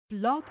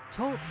Blog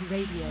Talk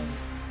Radio.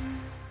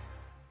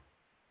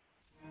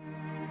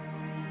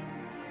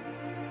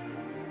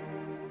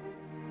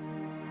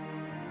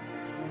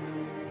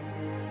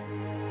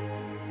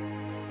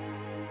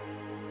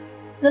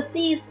 The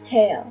Thieves'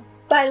 Tale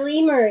by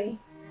Lee Murray.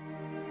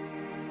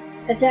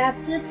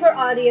 Adapted for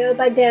audio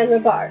by Dan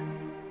Robart.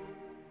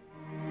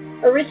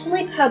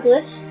 Originally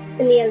published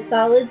in the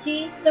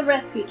anthology The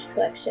Refuge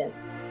Collection,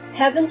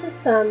 Heaven to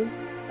Some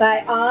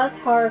by Oz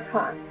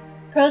Horrorcon.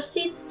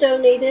 Proceeds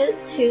donated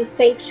to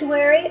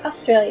Sanctuary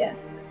Australia,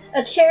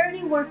 a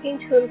charity working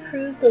to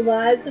improve the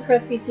lives of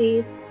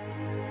refugees.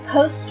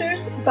 Posters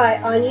by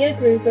Anya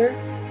Gruber,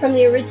 from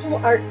the original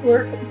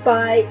artwork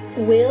by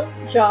Will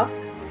Jock,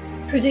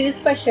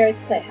 produced by Sherry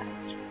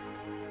Playhouse.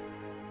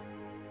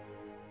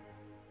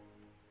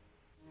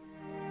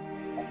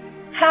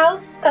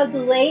 House of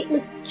the late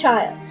Mrs.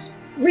 Childs,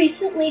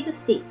 recently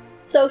deceased,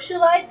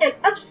 socialite and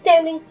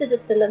upstanding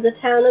citizen of the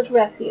town of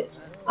Refuge,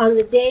 on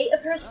the day of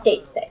her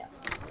estate sale.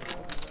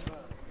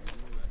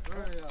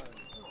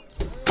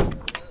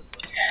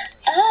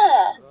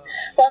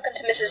 Welcome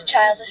to Mrs.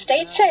 Child's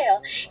estate sale.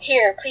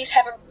 Here, please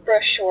have a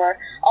brochure.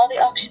 All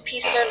the auction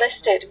pieces are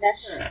listed, Miss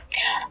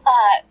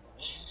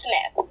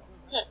Smith.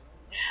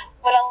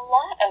 What a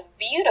lot of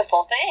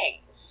beautiful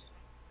things.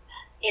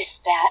 Is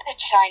that a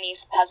Chinese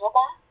puzzle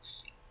box?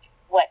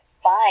 What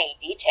fine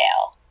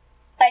detail.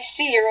 I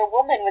see you're a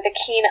woman with a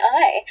keen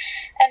eye.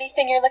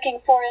 Anything you're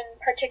looking for in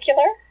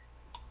particular?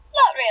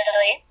 Not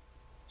really.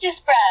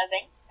 Just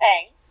browsing.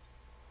 Thanks.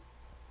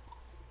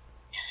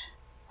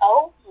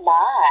 Oh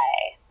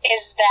my.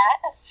 Is that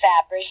a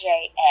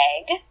Fabergé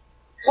egg?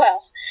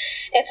 Well,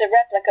 it's a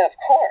replica, of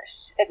course.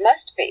 It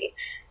must be.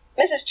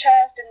 Mrs.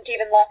 Childs didn't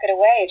even lock it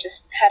away,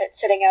 just had it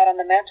sitting out on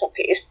the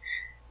mantelpiece.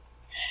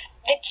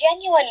 The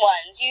genuine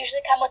ones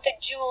usually come with a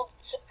jeweled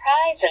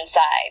surprise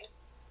inside.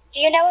 Do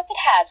you know if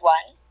it has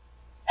one?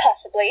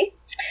 Possibly.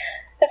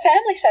 The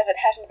family says it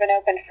hasn't been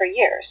opened for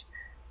years.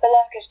 The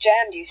lock is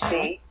jammed, you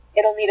see.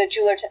 It'll need a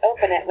jeweler to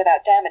open it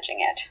without damaging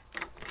it.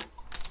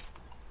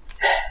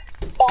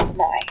 Oh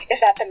my,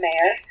 is that the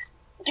mayor?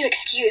 Do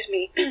excuse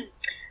me.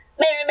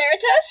 Mayor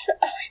Emeritus?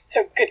 Oh, it's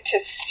so good to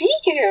see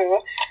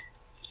you.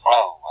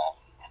 Oh,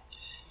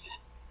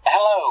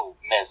 hello,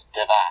 Miss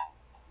Devine.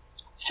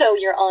 So,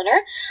 Your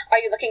Honor, are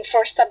you looking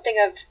for something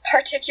of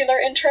particular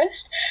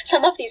interest?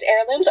 Some of these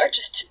heirlooms are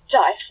just to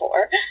die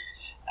for.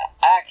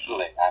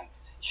 Actually, I'm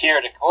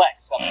here to collect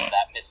something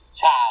that Mrs.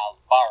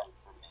 Childs borrowed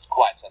from me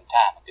quite some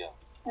time ago.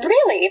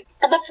 Really?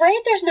 I'm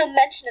afraid there's no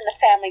mention in the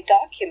family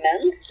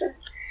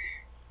documents.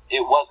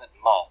 It wasn't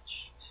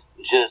much.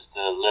 Just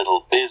a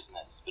little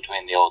business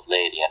between the old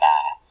lady and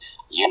I.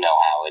 You know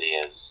how it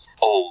is.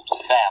 Old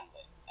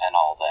family and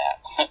all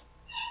that.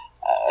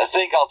 I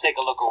think I'll take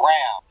a look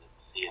around and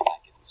see if I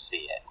can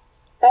see it.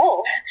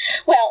 Oh,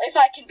 well, if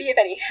I can be of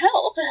any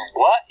help.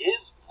 What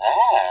is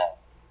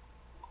that?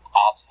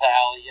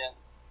 Italian.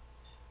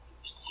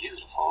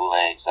 Beautiful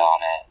legs on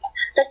it.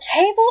 The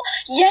table?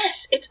 Yes,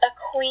 it's a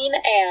Queen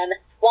Anne.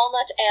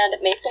 Walnut and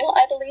maple,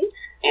 I believe.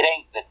 It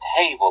ain't the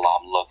table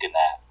I'm looking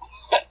at.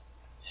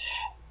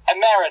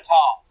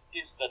 Emeritus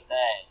is the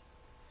name.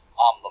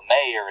 I'm the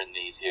mayor in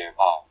these here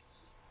parts.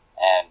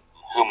 And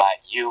who might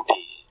you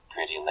be,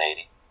 pretty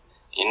lady?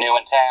 You new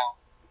in town?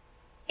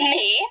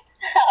 Me?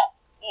 Oh,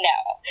 no.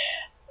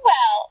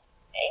 Well,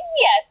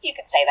 yes, you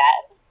could say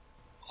that.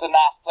 It's a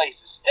nice place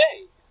to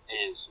stay,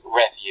 is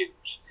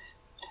Refuge.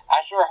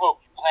 I sure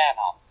hope you plan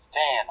on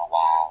staying a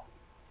while.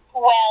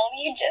 Well,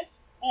 you just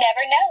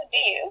never know, do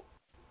you?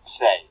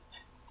 Say,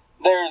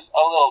 there's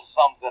a little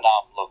something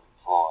I'm looking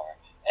for,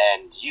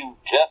 and you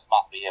just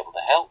might be able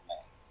to help me.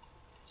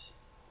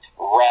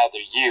 Rather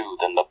you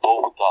than the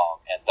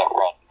bulldog at the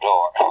front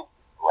door.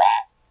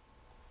 Right?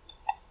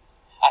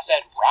 I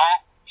said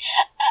right?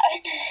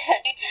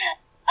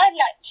 I'm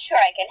not sure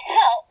I can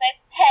help, but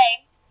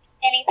hey,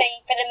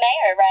 anything for the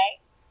mayor, right?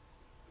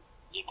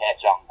 You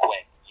catch on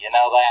quick, you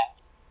know that?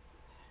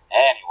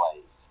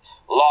 Anyways,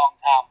 long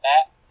time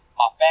back,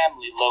 my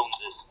family loaned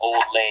this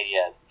old lady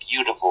a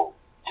beautiful,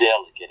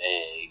 delicate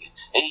egg.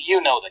 You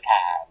know the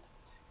kind.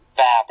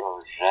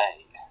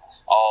 Fabergé.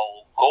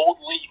 All gold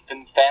leaf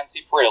and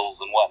fancy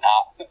frills and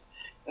whatnot.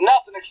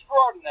 Nothing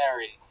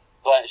extraordinary,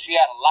 but she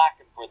had a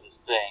liking for this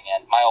thing,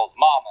 and my old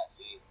mama,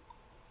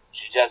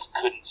 she just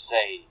couldn't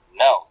say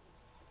no.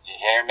 You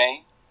hear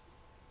me?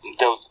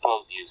 Don't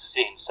suppose you've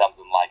seen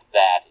something like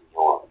that in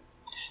your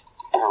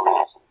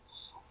perusals.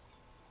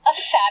 A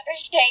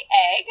Fabergé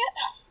egg?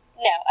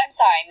 No, I'm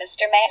sorry,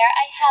 Mr. Mayor,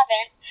 I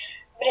haven't,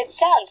 but it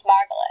sounds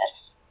marvelous.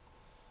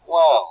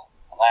 Well,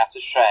 that's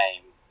a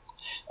shame.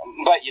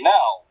 But you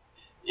know,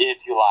 if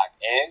you like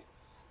eggs,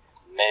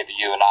 maybe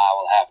you and I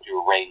will have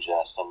to arrange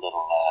us a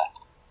little,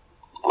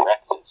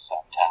 breakfast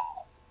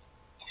sometime.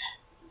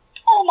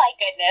 Oh my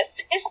goodness,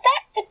 is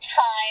that the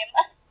time?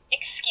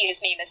 Excuse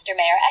me, Mr.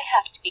 Mayor, I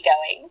have to be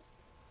going.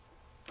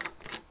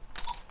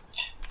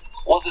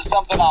 Was it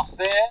something I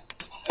said?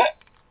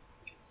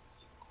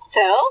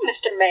 So,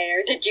 Mr.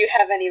 Mayor, did you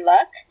have any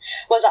luck?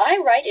 Was I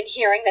right in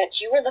hearing that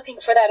you were looking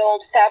for that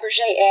old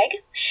Fabergé egg?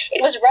 It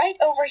was right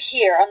over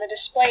here on the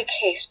display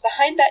case,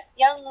 behind that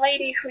young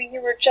lady who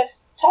you were just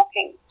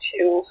talking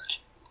to.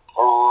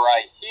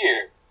 Right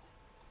here.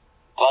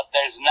 But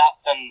there's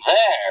nothing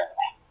there.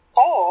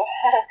 Oh,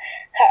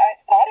 I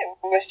thought it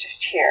was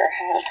just here.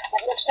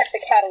 Let's check the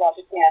catalog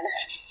again.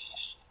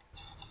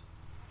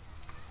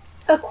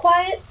 A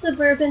quiet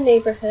suburban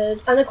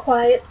neighborhood on a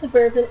quiet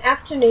suburban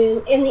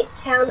afternoon in the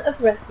town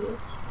of Refuge.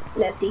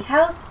 An empty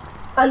house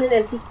on an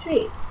empty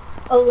street.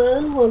 A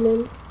lone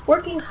woman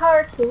working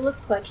hard to look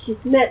like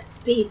she's meant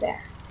to be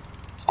there.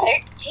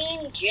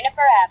 13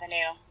 Juniper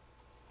Avenue.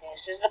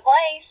 This is the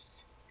place.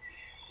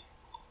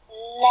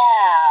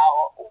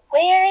 Now,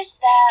 where's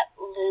that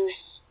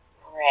loose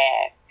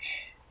brick?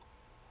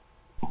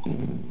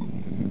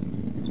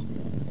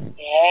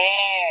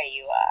 There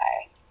you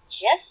are.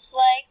 Just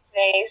like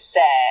they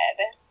said.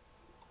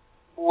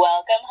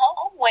 Welcome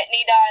home,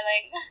 Whitney,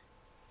 darling.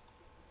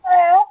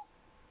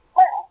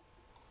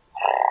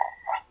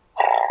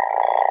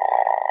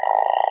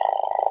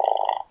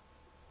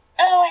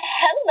 Oh,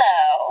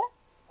 hello.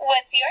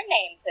 What's your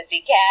name,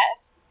 pussycat?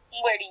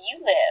 Where do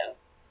you live?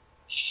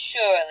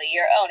 Surely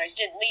your owners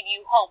didn't leave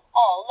you home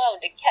all alone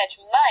to catch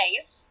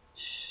mice.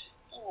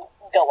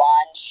 Go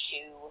on,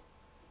 shoo.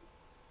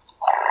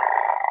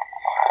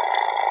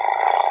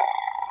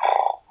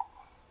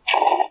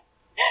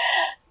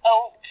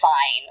 Oh,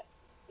 fine.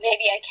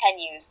 Maybe I can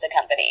use the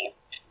company.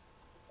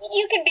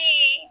 You can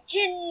be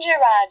Ginger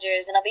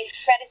Rogers and I'll be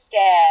Fred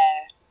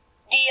Astaire.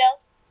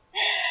 Deal?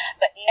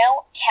 But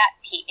no cat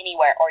pee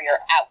anywhere or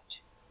you're out.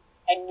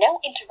 And no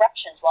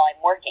interruptions while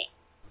I'm working.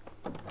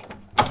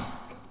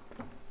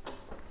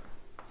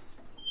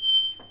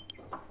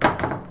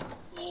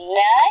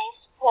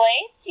 Nice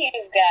place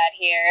you've got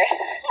here.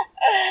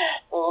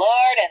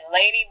 Lord and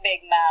Lady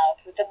Big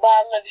Mouth with a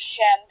bottle of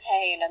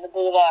champagne on the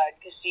Boulevard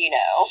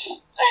Casino.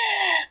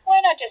 Why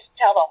not just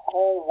tell the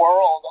whole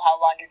world how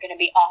long you're going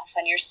to be off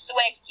on your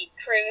swanky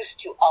cruise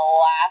to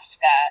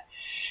Alaska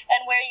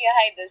and where you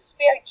hide the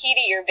spare key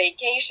to your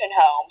vacation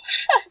home?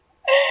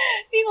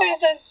 People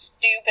are so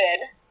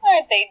stupid,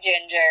 aren't they,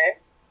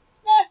 Ginger?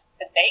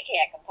 But they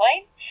can't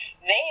complain.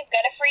 They've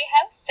got a free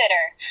house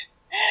sitter.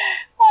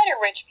 Why do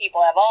rich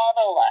people have all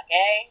the luck,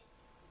 eh?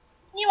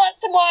 You want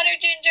some water,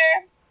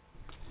 Ginger?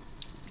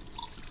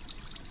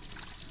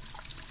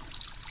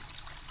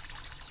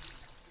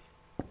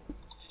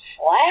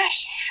 Flash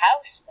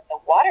house, but the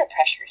water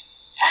pressure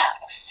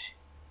sucks.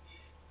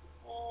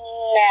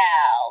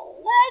 Now,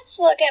 let's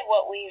look at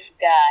what we've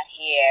got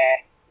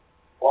here.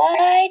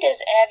 Why does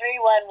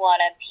everyone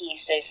want a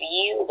piece of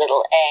you,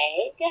 little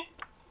egg?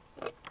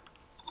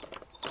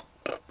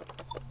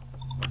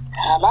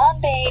 Come on,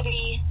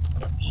 baby.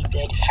 Be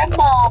good for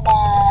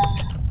Mama.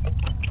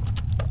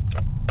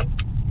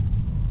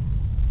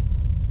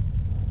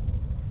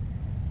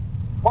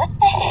 What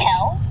the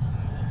hell?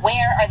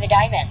 Where are the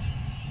diamonds?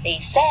 They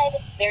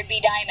said there'd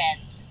be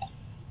diamonds.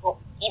 Well,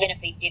 even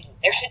if they didn't,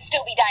 there should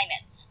still be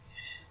diamonds.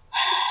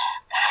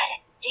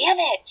 God damn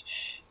it.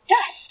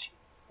 Dust.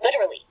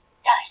 Literally,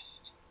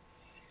 dust.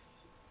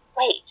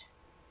 Wait,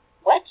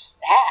 what's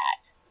that?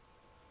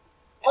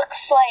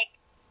 Looks like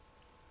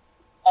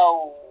a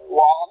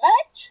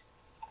walnut?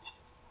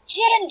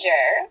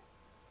 Ginger,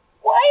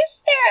 why is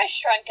there a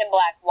shrunken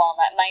black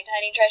walnut in my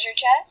tiny treasure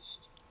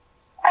chest?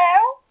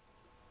 Oh?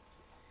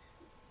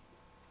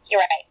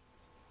 You're right.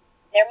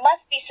 There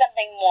must be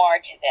something more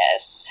to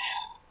this.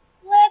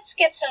 Let's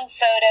get some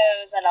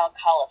photos and I'll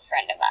call a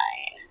friend of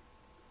mine.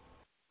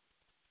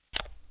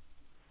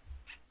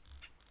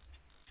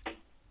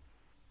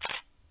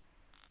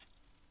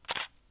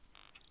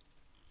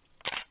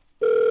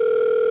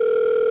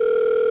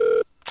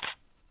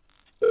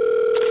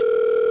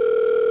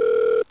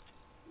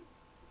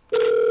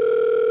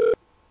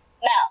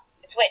 Mel,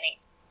 it's Whitney.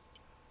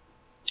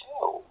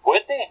 Oh,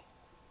 Whitney?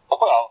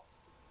 Well,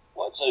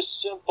 what's a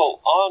simple,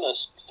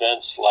 honest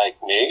fence like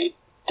me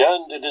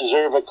done to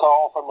deserve a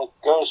call from a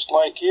ghost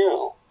like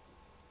you?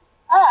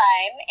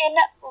 I'm in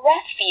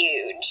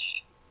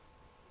refuge.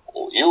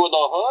 Oh, you in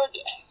the hood?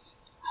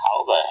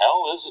 How the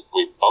hell is it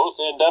we both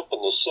end up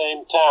in the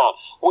same town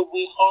when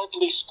we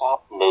hardly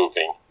stop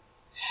moving?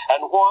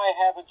 And why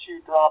haven't you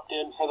dropped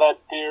in for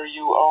that beer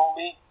you owe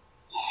me?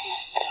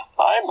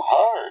 I'm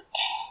hurt.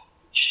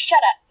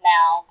 Shut up,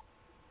 Mel.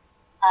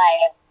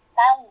 I have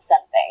found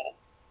something.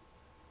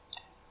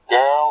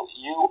 Girl,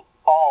 you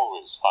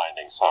always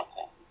finding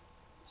something.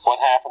 What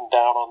happened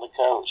down on the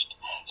coast?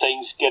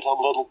 Things get a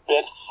little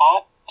bit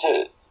hot,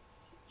 too.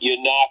 You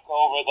knock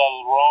over the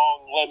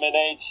wrong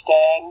lemonade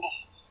stand?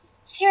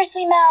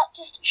 Seriously, Mel,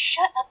 just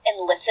shut up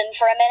and listen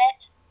for a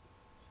minute.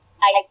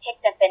 I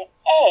picked up an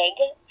egg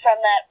from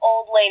that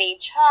old lady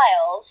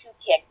Childs who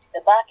kicked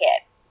the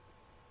bucket.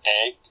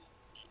 Egg?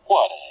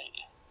 What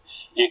egg?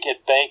 You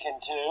get bacon,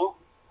 too?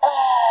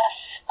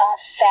 A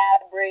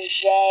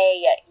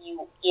Fabergé,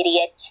 you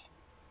idiot.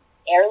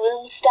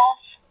 Heirloom stuff?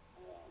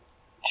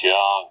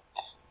 Junk.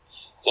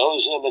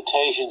 Those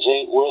imitations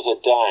ain't worth a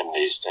dime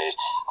these days.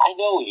 I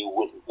know you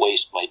wouldn't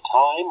waste my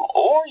time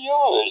or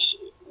yours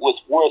with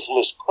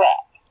worthless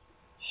crap.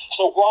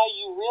 So why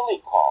you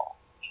really call?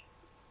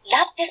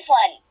 Not this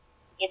one.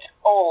 It's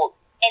old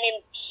and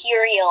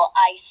imperial,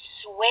 I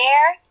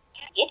swear.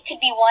 It could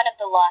be one of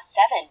the Lost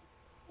Seven.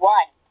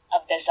 One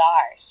of the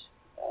Tsars.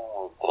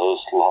 Oh,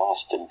 those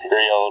lost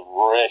Imperial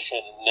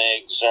ration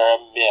eggs are a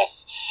myth.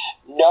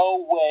 No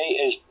way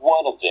is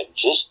one of them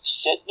just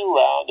sitting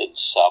around in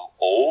some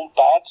old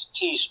Bob's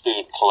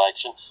teaspoon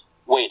collection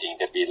waiting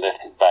to be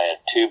lifted by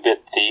a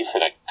two-bit thief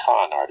and a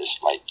con artist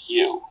like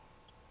you.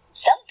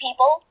 Some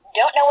people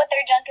don't know what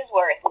their junk is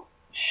worth.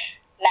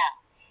 Now,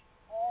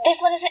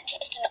 this one isn't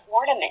just an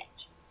ornament.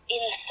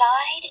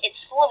 Inside, it's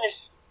full of this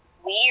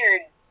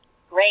weird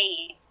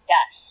gray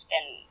dust,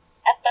 and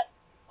at the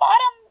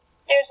bottom,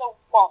 there's a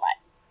walnut.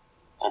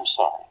 I'm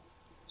sorry.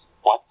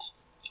 What?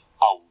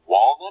 A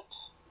walnut?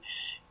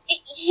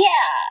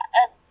 Yeah,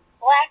 a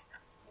black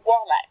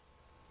walnut.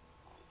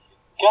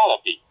 You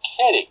gotta be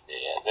kidding me.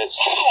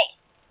 Hey,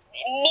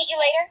 meet you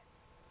later?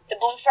 The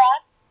Blue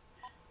Frog?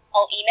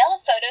 I'll email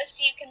a photo so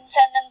you can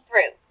send them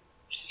through.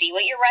 See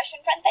what your Russian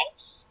friend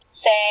thinks?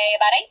 Say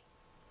about 8?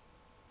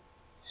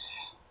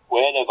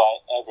 When have I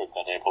ever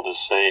been able to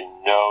say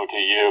no to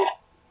you?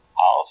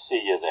 I'll see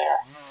you there.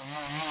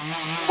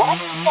 What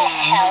the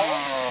hell?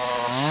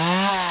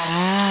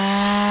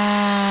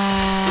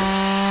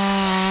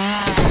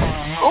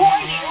 Who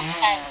are you,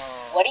 and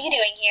what are you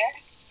doing here?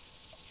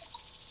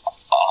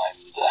 I'm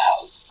the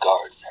house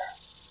gardener,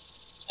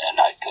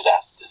 and I could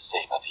ask the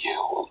same of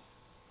you.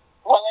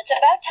 Well, it's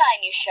about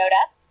time you showed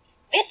up.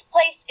 This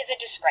place is a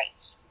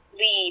disgrace.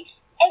 Leaves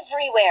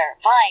everywhere,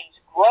 vines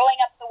growing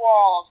up the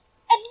walls,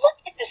 and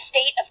look at the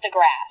state of the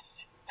grass.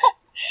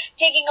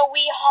 Taking a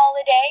wee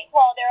holiday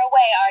while they're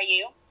away, are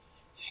you?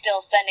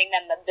 Still sending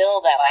them the bill,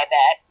 though, I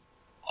bet.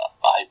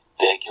 I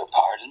beg your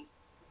pardon?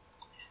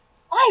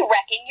 I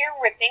reckon you're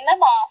ripping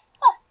them off.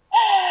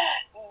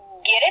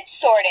 Get it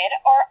sorted,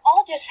 or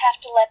I'll just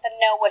have to let them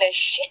know what a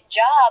shit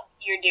job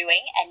you're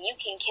doing, and you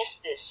can kiss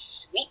this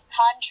sweet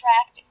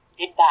contract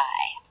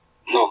goodbye.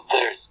 No,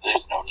 there's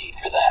no need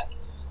for that.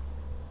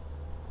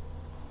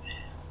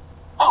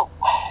 Oh,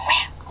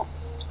 crap.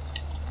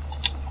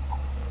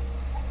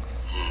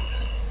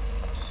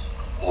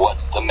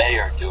 What's the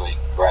mayor doing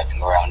driving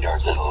around our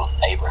little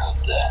neighborhood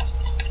then?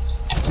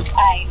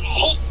 I'd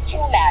hate to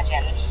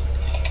imagine.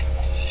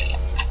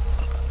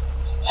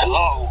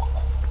 Hello,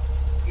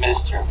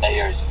 Mr.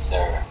 Mayor,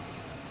 sir.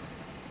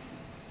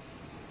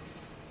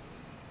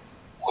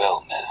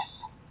 Well, miss,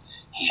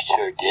 he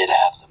sure did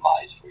have some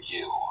eyes for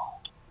you,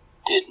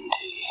 didn't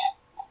he?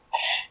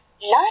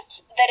 Not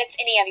that it's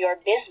any of your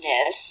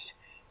business,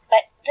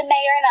 but the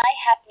mayor and I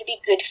happen to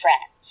be good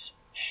friends.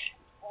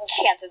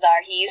 Chances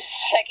are he's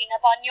checking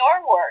up on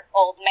your work,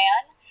 old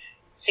man.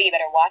 So you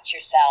better watch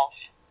yourself.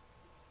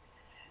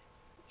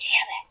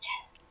 Damn it.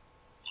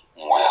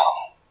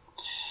 Well,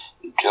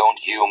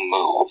 don't you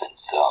move in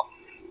some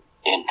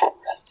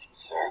interesting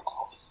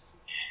circles.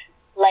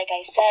 Like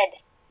I said,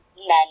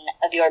 none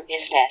of your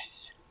business.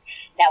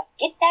 Now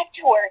get back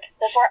to work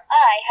before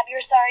I have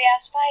your sorry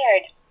ass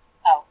fired.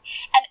 Oh,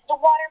 and the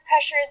water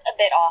pressure is a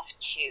bit off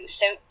too,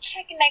 so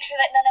check and make sure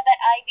that none of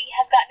that ivy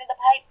has gotten to the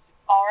pipes,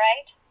 all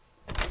right?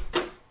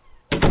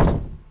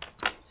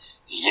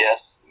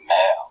 Yes,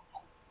 ma'am.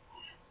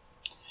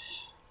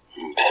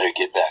 Better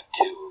get back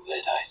to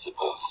it, I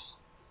suppose.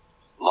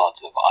 Lots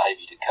of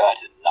ivy to cut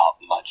and not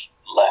much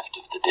left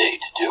of the day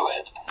to do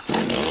it.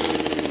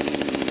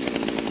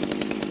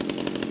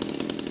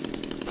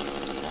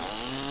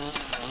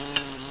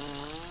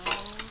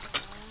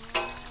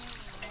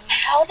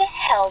 How the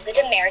hell did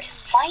Emeritus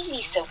find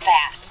me so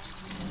fast?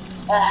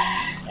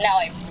 Now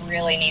I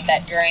really need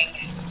that drink.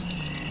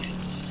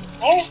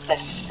 Where's the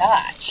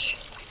scotch?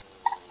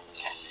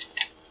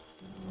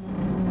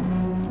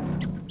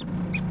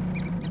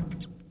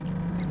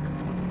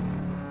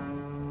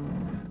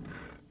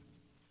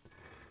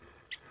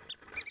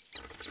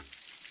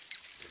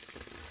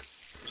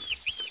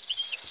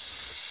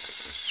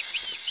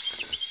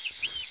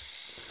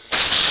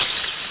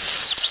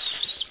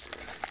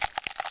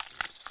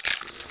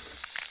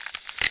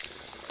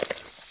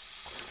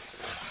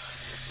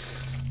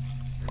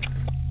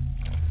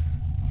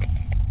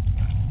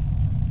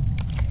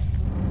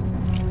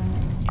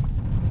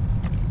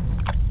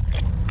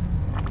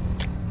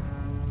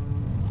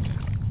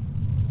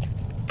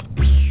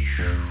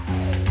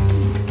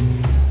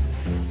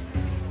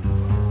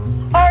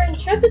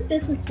 intrepid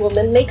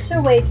businesswoman makes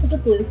her way to the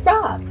Blue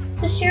Frog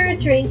to share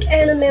a drink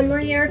and a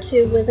memory or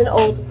two with an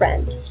old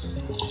friend.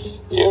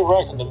 You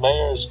reckon the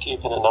mayor's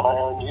keeping an eye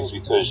on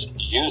you because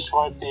you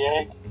swiped the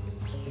egg?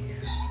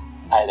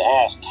 I'd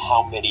asked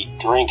how many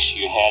drinks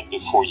you had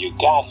before you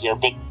got here,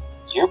 but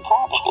you're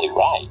probably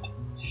right.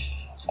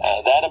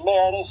 That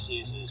emeritus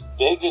is as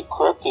big a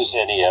crook as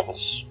any of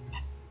us.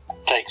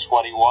 Takes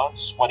what he wants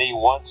when he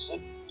wants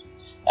it,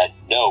 and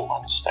no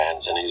one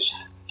stands in his.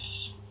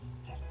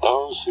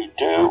 Those who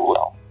do,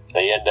 well,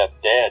 they end up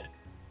dead.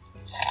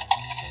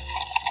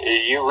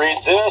 You read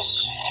this?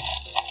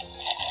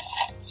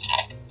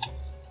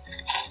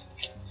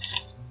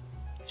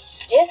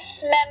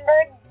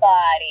 Dismembered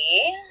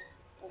body,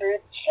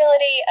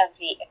 brutality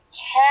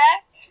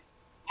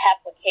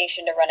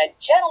application to run a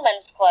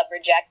gentleman's club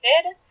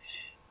rejected.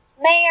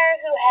 Mayor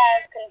who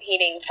has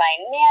competing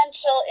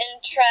financial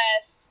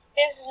interests.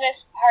 Business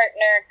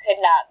partner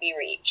could not be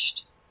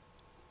reached.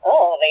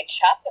 Oh, they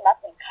chopped him up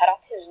and cut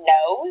off his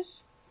nose?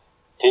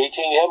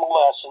 Teaching him a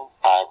lesson,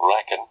 I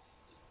reckon,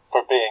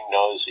 for being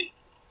nosy.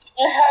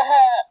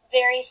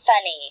 Very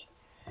funny.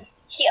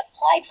 He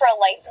applied for a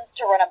license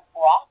to run a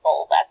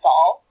brothel, that's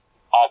all.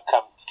 A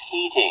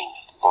competing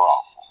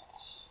brothel.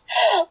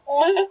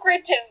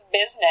 Lucrative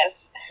business.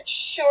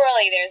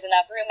 Surely there's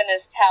enough room in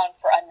this town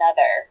for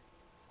another.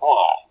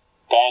 Why?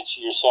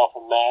 Fancy yourself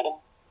a madam?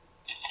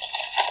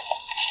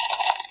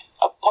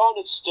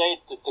 Opponents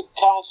state that the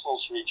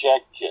council's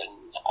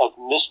rejection of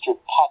Mr.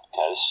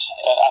 Putka's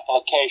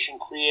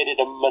application created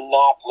a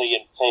monopoly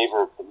in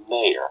favor of the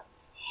mayor.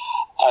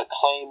 A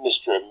claim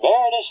Mr.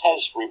 Emeritus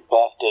has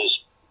rebuffed as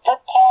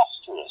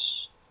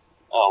preposterous.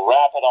 I'll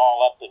wrap it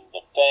all up in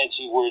the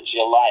fancy words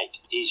you like.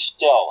 He's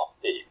still a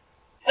thief.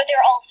 But there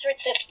are all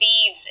sorts of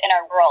thieves in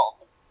our world.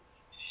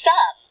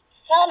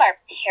 Some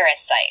are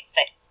parasites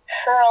that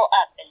curl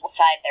up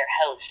inside their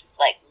hosts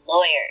like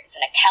lawyers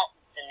and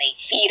accountants, and they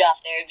feed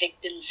off their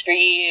victims for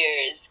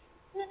years.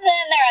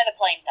 Then there are the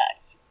plain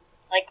thugs,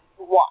 like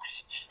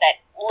wasps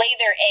that lay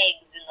their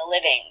eggs in the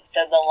living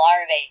so the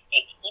larvae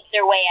eat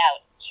their way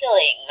out,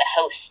 killing the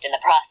host in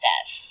the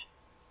process.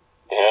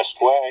 Best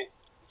way.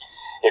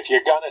 If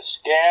you're going to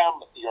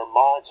scam your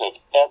mark of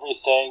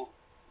everything,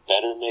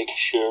 better make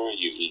sure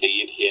you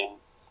leave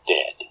him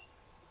dead.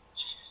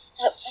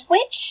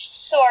 Which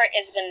sort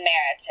is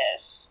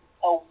emeritus?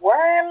 A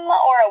worm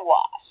or a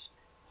wasp?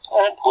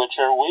 And which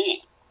are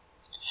we?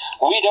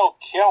 We don't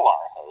kill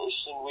our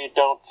hosts, and we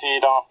don't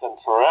feed off them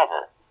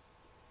forever.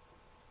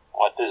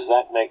 What does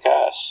that make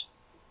us?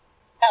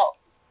 Oh,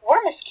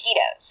 we're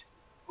mosquitoes.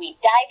 We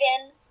dive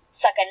in,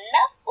 suck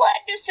enough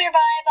blood to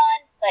survive on,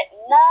 but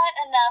not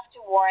enough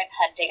to warrant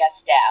hunting us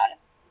down.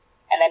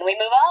 And then we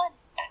move on.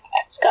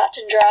 Scotch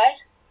and dry?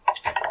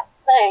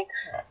 Thanks.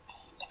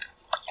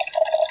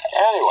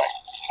 Anyway,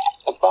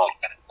 about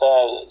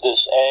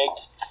this egg,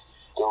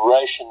 the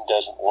Russian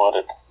doesn't want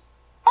it.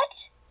 What?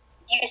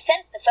 You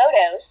sent the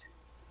photos.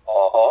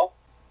 Uh-huh.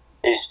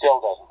 He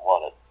still doesn't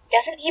want it.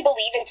 Doesn't he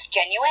believe it's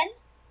genuine?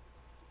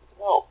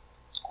 No,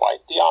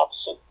 quite the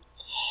opposite.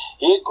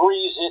 He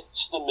agrees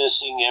it's the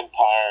missing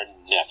Empire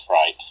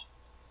nephrite.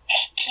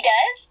 He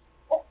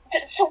does?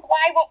 So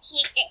why won't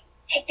he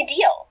take the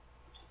deal?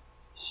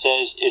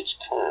 Says it's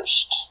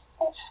cursed.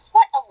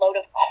 What a load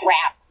of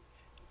crap.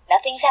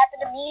 Nothing's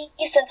happened to me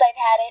since I've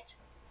had it.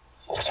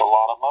 It's a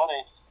lot of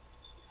money.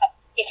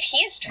 If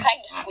he is trying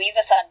to squeeze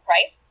us on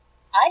price,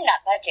 I'm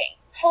not budging.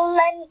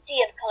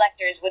 Plenty of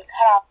collectors would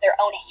cut off their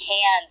own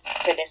hands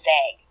for this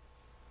egg.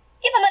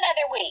 Give him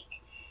another week.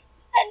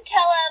 And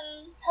tell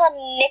him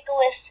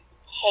Nicholas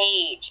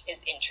Cage is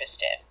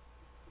interested.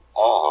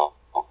 Uh-huh.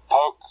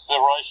 Poke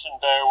the Russian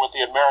bear with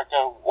the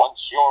America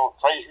wants your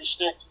treasure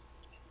stick?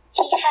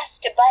 He has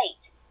to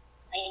bite.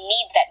 I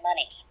need that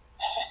money.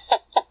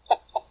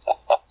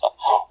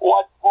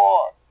 What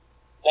for?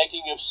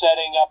 Thinking of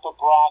setting up a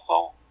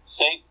brothel?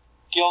 Think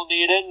you'll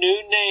need a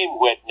new name,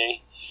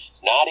 Whitney.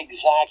 Not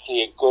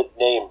exactly a good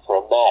name for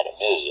a madam,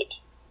 is it?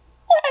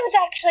 Well, I was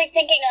actually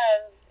thinking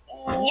of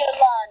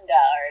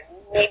Yolanda, or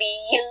maybe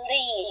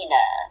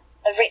Yelena,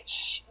 a rich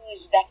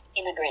Uzbek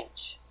immigrant.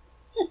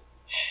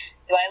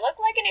 Do I look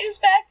like an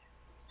Uzbek?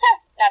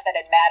 Not that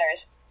it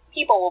matters.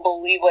 People will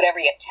believe whatever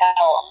you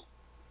tell them.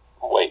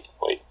 Wait,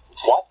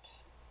 what?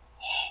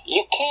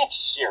 You can't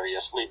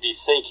seriously be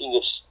thinking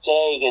of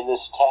staying in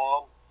this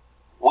town.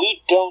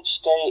 We don't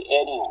stay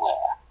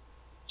anywhere.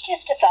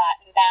 Just a thought,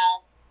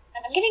 Mal.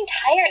 I'm getting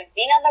tired of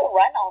being on the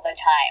run all the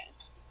time.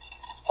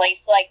 A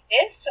place like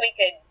this, we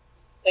could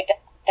put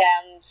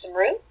down some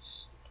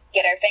roots,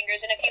 get our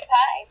fingers in a few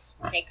pies,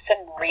 make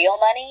some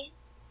real money.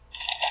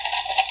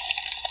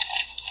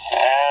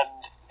 And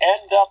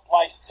end up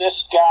like this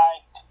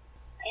guy.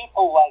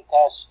 People like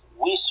us,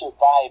 we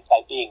survive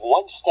by being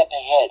one step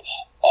ahead,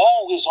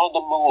 always on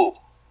the move,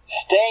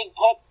 staying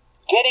put,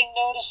 getting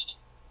noticed.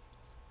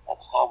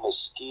 That's how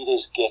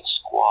mosquitoes get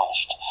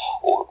squashed,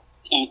 or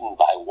eaten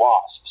by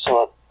wasps,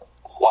 or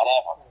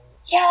whatever.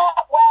 Yeah,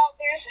 well,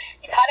 there's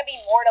got to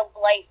be more to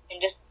life than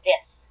just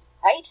this,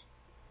 right?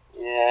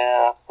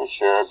 Yeah, for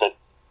sure, but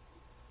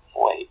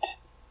wait.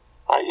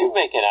 Are you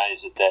making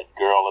eyes at that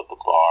girl at the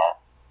bar?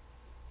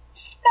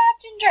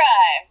 Scotch and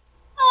dry.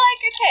 I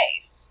like your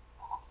taste.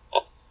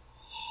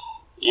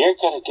 You're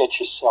going to get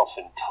yourself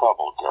in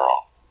trouble,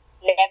 girl.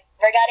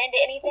 Never got into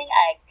anything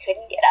I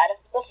couldn't get out of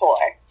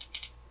before.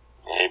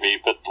 Maybe,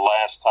 but the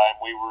last time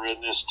we were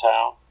in this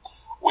town,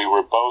 we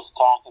were both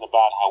talking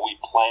about how we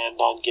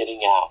planned on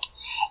getting out.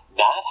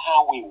 Not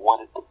how we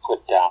wanted to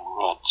put down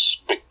roots,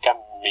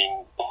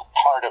 becoming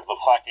part of the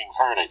fucking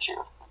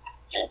furniture.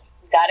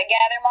 Gotta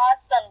gather moss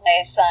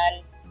someday,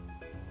 son.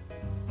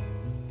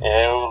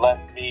 You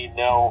let me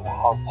know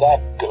how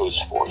that goes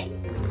for you.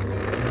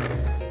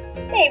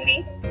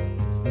 Maybe.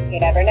 You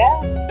never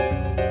know.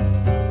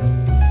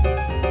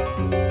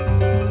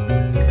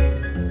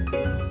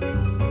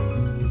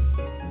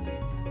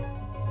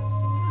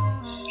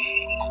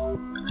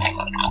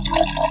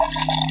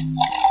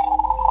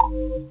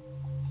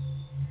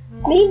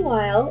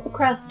 Meanwhile,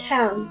 across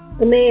town,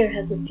 the mayor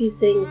has a few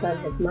things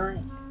on his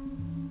mind.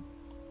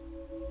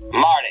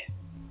 Marty,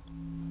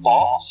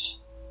 Boss?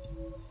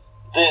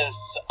 this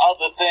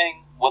other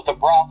thing with the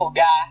brothel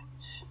guy,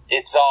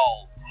 it's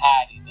all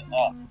tidied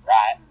up,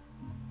 right?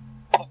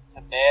 Put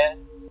to bed.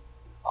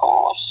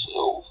 Oh,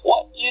 so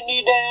what you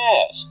need to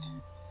ask?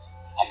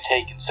 I'm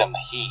taking some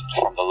heat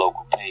from the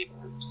local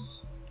papers,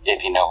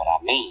 if you know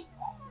what I mean.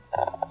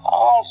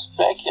 All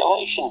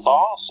speculation,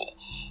 boss.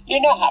 You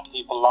know how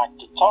people like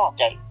to talk,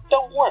 and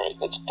don't worry,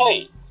 it's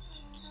clean.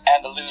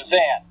 And the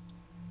Luzanne,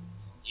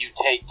 you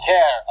take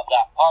care of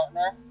that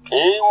partner?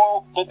 He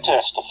won't be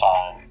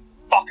testifying.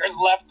 Fuckers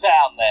left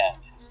town then.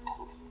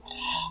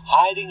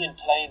 Hiding in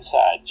plain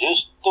sight,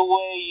 just the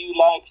way you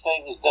like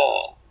things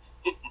done.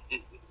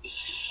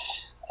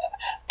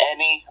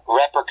 Any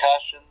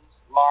repercussions,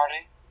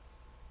 Marty?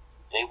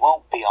 They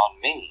won't be on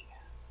me.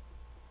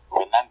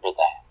 Remember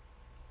that.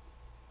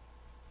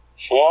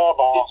 Sure,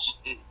 boss.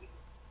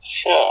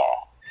 Sure.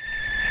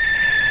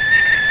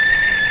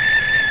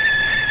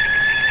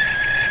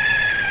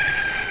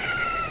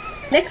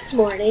 Next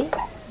morning,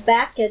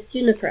 back at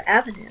Juniper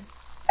Avenue.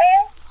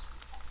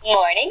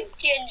 Morning,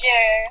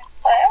 Ginger.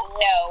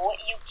 No,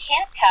 you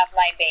can't have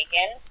my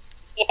bacon.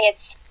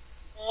 It's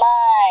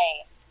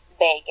my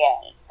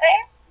bacon.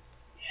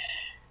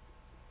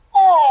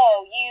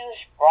 Oh,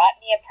 you've brought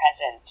me a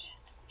present.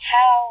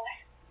 How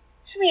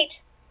sweet.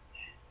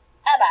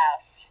 A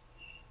mouse.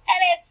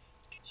 And it's,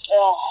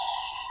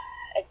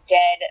 a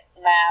dead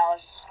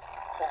mouse.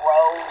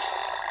 Gross.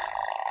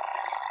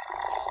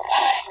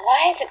 God,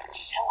 why is it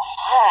so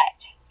hot?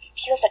 It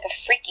feels like a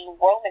freaking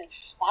Roman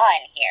spa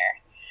in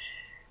here.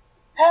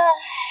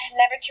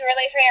 Never too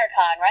early for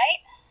aircon,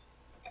 right?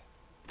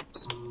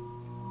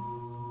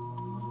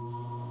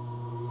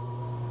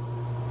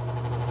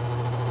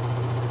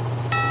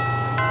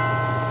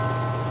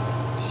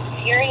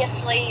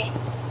 Seriously,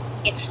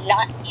 it's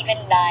not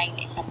even 9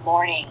 in the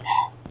morning.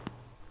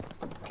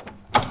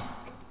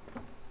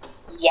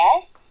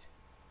 Yes?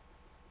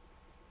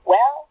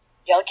 Well,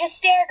 don't just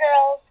stare,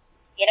 girls.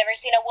 You never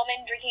seen a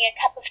woman drinking a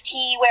cup of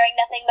tea wearing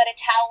nothing but a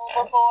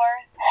towel before?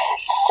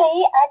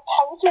 See, I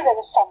told you there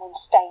was someone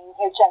staying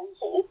here,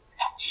 Josie.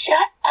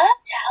 Shut up,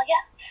 Talia.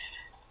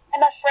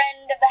 I'm a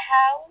friend of the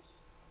house.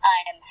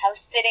 I am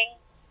house sitting.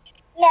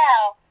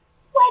 Now,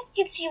 what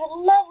gets you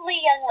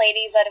lovely young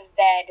ladies out of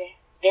bed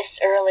this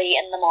early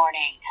in the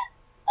morning?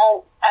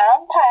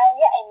 I'm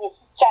Talia, and this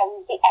is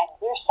Josie, and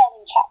we're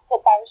selling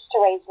chocolate bars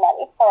to raise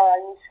money for our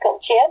new school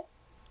gym.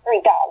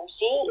 $3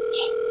 each.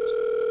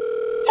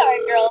 Sorry,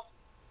 girls.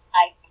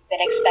 I've been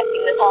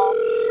expecting this all.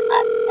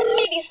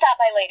 Maybe stop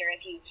by later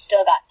if you've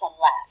still got some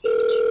left.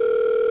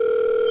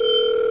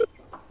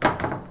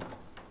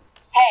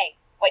 Hey,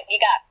 what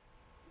you got?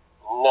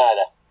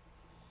 Nada.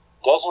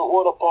 Doesn't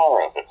want a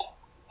bar of it.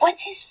 What's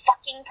his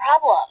fucking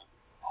problem?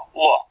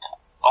 Look,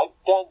 I've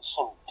done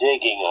some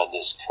digging on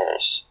this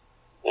curse.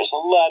 There's a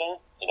letter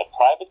in a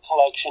private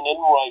collection in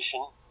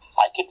Russian.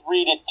 I could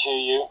read it to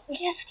you.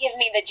 Just give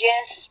me the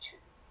gist.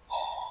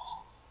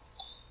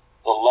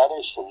 The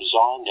letters from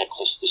Tsar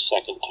Nicholas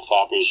II to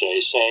Fabergé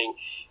saying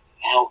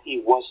how he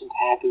wasn't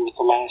happy with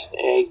the last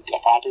egg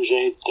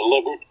Fabergé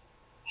delivered.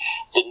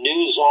 The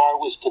new Tsar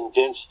was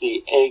convinced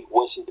the egg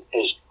wasn't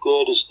as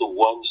good as the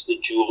ones the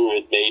jeweler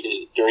had made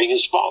during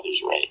his father's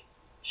reign.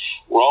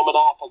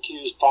 Romanov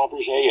accused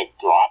Fabergé of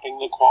dropping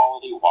the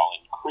quality while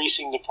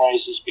increasing the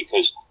prices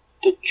because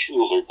the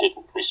jeweler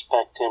didn't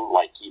respect him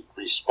like he'd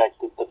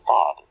respected the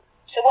father.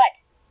 So what?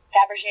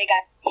 Fabergé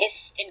got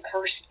pissed and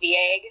cursed the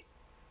egg?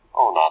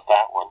 Oh, not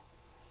that one.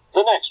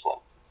 The next one,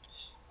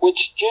 which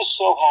just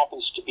so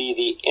happens to be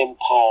the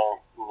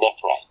Empire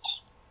Nephrite.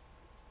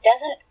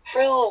 Doesn't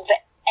prove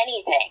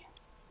anything.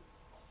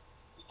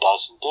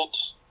 Doesn't it?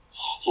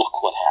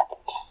 Look what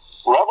happened.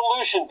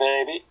 Revolution,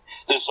 baby.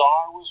 The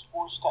Tsar was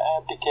forced to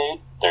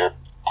abdicate, their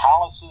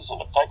palaces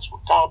and effects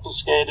were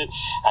confiscated,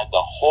 and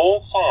the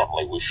whole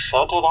family was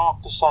shunted off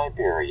to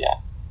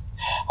Siberia.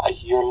 A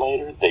year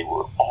later, they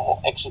were all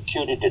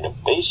executed in a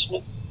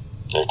basement,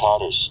 their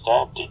daughters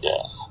stabbed to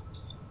death.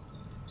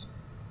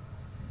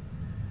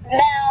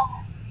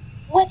 Now,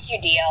 what's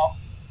your deal?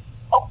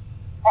 Oh,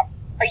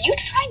 are you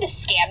trying to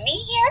scam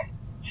me here?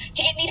 To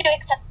get me to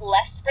accept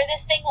less for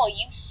this thing while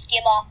you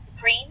skim off the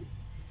cream?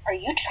 Are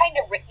you trying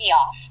to rip me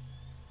off?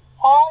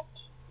 What?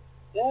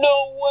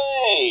 No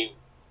way!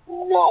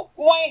 No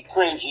way,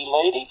 crazy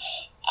lady.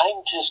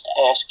 I'm just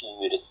asking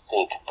you to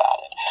think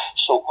about it.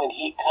 So when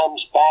he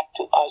comes back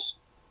to us,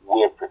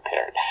 we're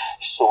prepared.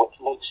 So it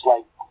looks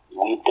like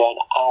we've done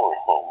our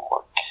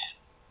homework.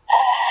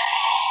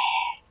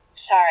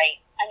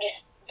 Sorry, I'm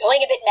just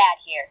going a bit mad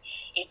here.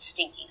 It's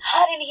stinking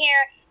hot in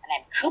here, and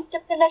I'm cooped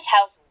up in this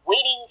house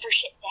waiting for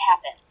shit to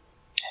happen.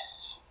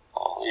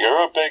 Oh,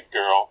 you're a big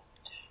girl.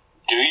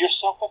 Do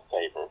yourself a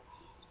favor.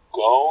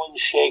 Go and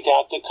shake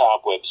out the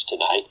cobwebs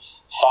tonight.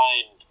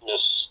 Find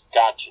Miss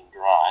Scotch and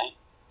Dry.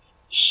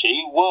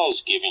 She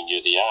was giving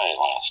you the eye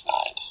last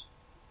night.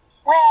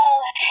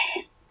 Well,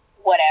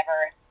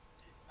 whatever.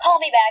 Call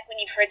me back when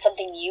you've heard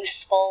something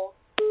useful.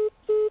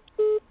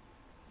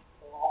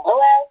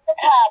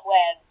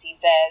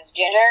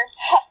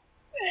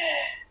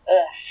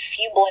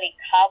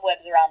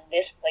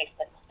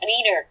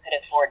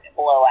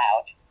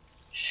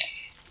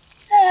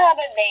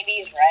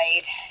 she's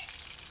right.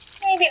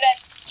 Maybe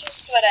that's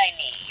just what I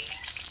need.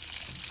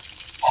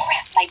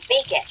 Crap, my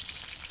bacon.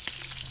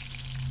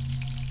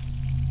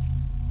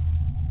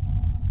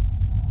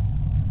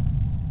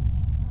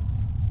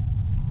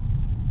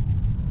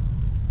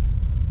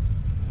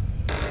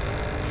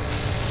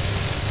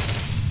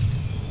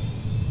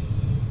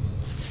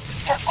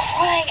 For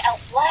crying out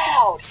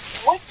loud!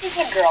 What does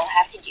a girl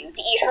have to do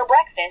to eat her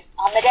breakfast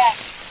on the deck?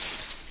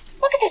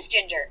 Look at this,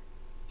 Ginger.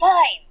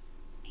 Vines.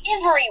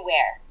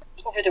 Everywhere.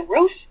 Over the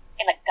roof,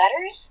 in the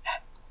gutters.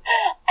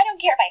 I don't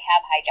care if I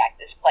have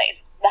hijacked this place.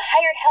 The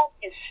hired help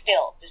is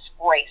still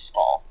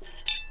disgraceful.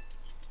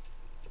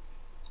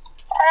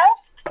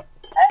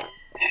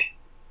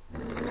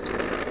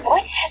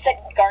 What has the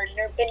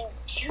gardener been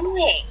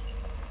doing?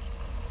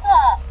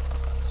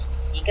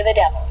 Speak of the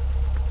devil.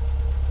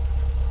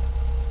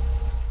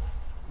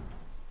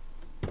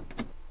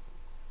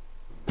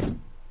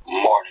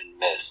 Morning,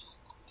 miss.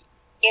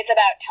 It's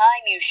about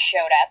time you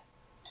showed up.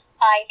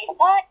 I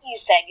thought you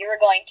said you were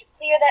going to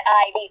clear that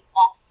ivy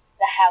off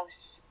the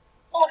house.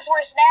 It looks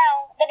worse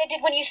now than it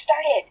did when you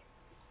started.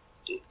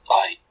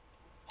 I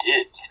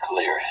did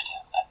clear it.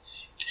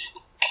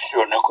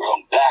 Shouldn't have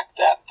grown back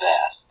that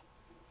fast.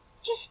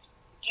 Just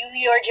do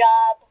your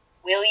job,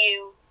 will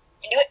you?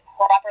 And do it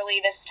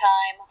properly this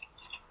time.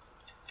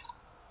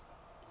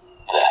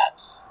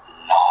 That's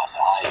not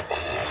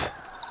ivy.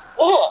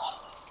 Ugh.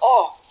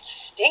 Oh,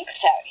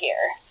 stinks out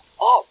here.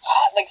 Oh,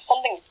 God, like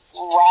something's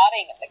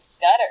rotting in the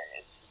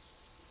gutters.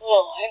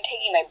 Ugh, I'm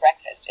taking my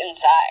breakfast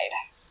inside.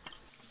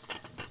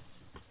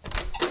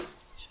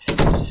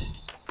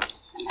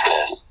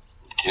 Best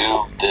do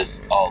this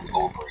all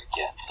over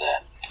again,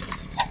 then.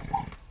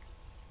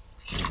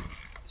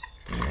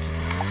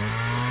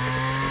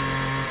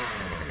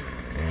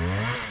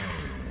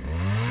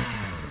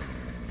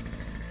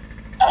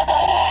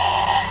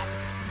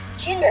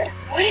 Ginger,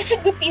 what is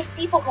it with these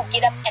people who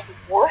get up and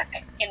work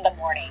in the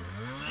morning?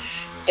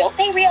 Don't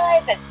they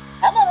realize that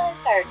some of us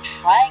are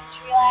trying to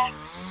relax?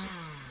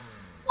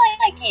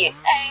 Like you.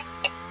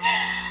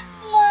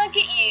 Look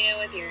at you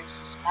with your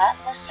spot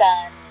in the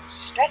sun,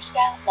 stretched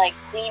out like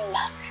clean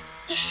muck.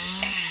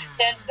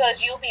 Don't suppose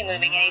you'll be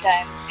moving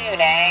anytime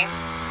soon, eh?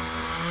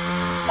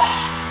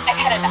 I've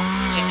had enough,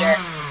 Ginger.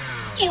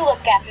 You look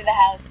after the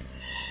house.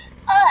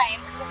 I'm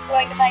just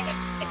going to find a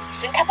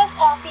decent cup of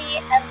coffee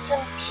and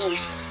some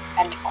peace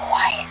and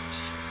quiet.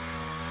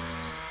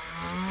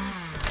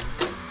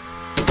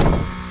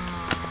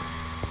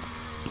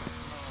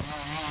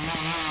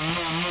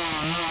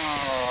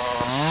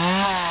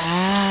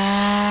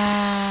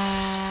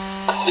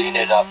 Clean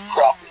it up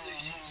properly,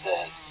 she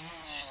says.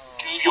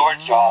 Do your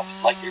job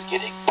like you're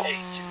getting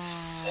paid to, she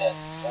says.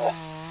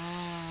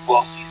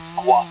 While she's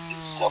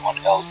squawking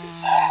someone else's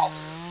house.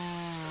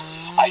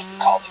 I should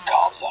call the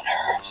cops on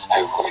her.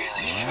 I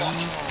really should.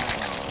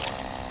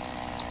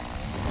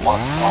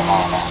 What's going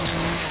on out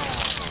there?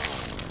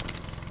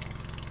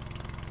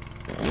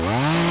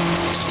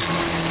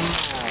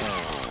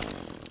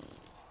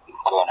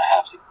 I'm gonna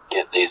have to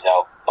get these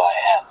out by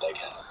hand, I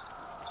guess.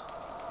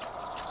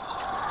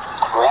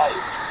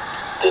 Christ,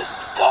 this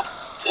stuff's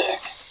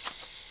sick.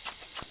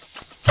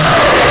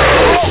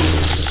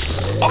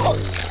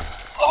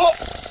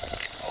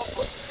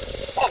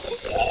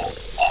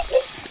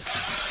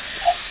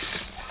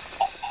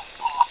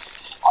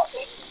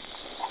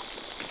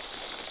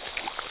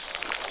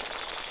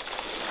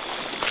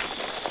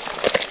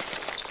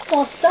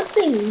 Well,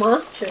 something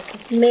monstrous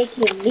is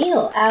making a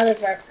meal out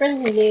of our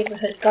friendly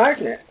neighborhood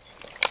gardener.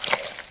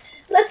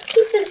 Let's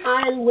keep an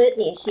eye on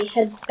Whitney as she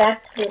heads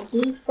back to the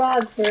Blue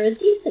Frog for a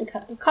decent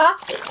cup of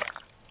coffee.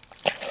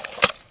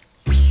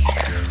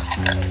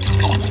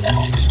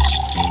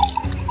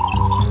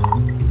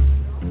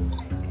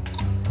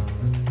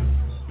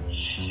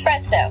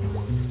 Presto.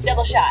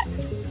 Double shot.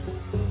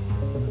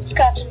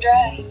 Scotch and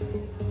dry.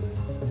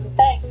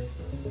 Thanks.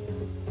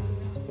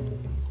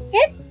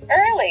 It's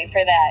early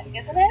for that,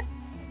 isn't it?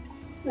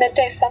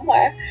 Midday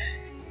somewhere.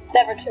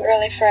 Never too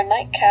early for a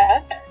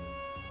nightcap.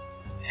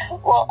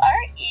 Well,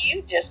 aren't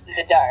you just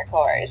the dark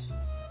horse?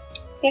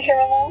 You here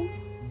alone?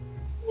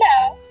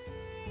 No.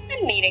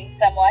 I'm meeting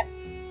someone.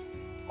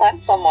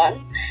 I'm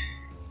someone.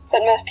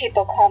 But most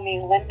people call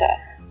me Linda.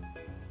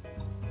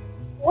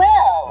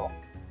 Well,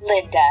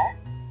 Linda,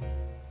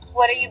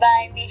 what are you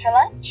buying me for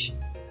lunch?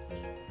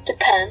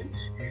 Depends.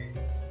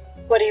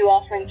 What are you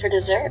offering for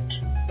dessert?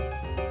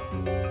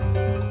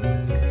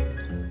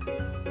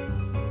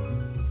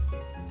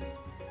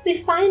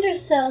 We find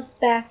ourselves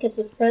back at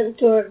the front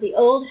door of the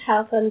old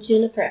house on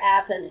Juniper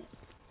Avenue.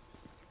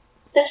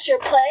 This your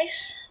place?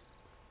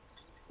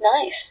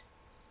 Nice.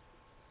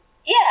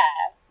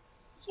 Yeah,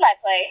 it's my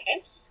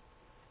place.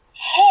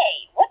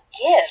 Hey, what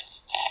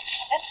gives?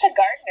 That's the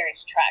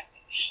gardener's truck.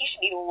 She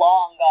should be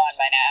long gone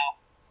by now.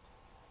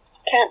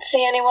 Can't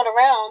see anyone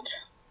around.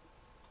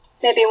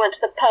 Maybe he went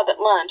to the pub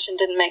at lunch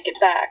and didn't make it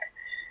back.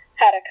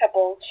 Had a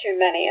couple too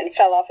many and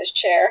fell off his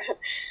chair.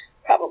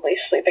 Probably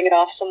sleeping it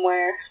off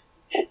somewhere.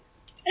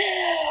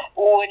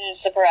 Wouldn't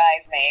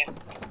surprise me.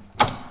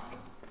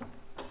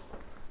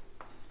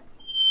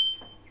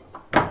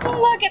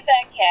 Look at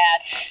that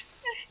cat.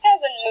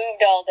 Hasn't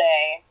moved all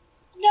day.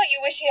 Don't you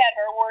wish she had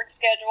her work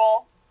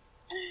schedule?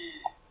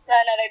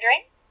 Another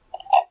drink?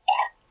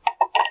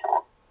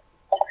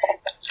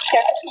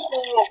 Yeah, a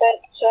little bit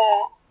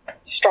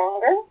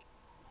stronger.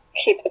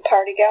 Keep the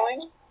party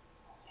going.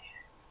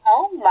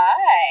 Oh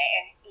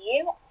my,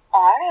 you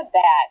are a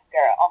bad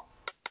girl.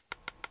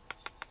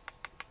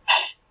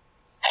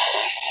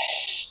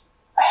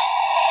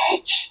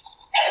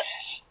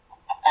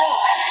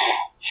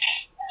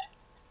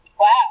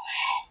 Wow,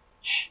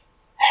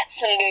 that's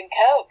some good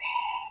coke.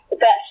 The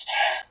best.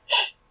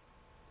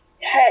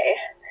 Hey,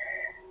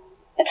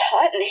 it's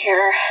hot in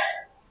here.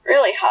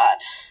 Really hot.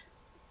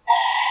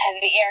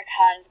 The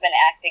aircon's been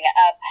acting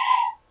up.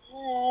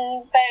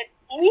 But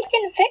we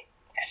can fix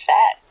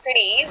that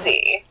pretty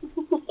easy.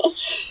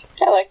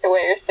 I like the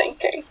way you're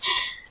thinking.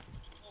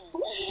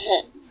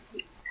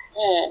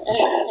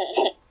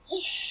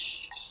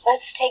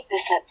 Let's take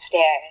this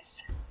upstairs.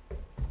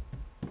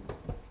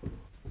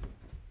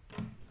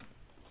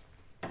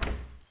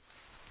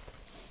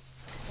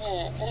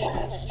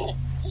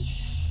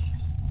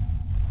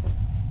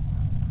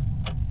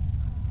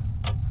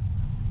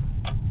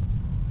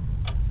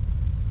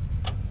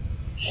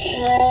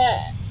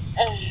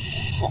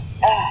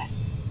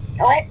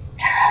 What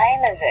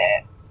time is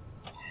it?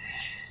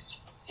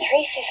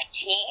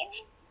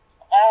 3:15?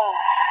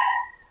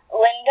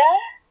 Linda?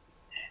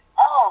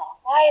 Oh,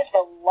 why is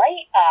the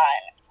light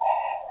on?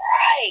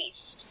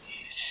 Christ.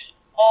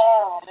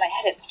 Oh, my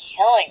head is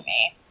killing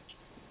me.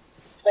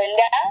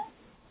 Linda?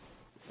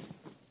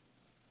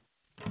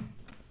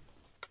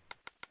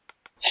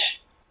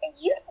 Are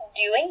you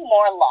doing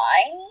more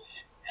lines?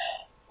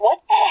 What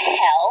the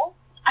hell?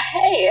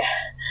 Hey,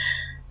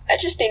 I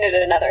just needed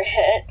another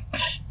hit.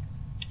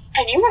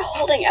 And you were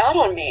holding out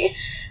on me.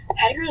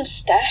 Had your own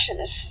stash in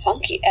this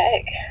funky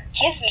egg.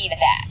 Give me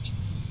that.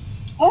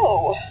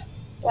 Oh,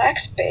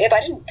 relax, babe. I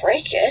didn't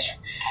break it.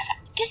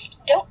 Just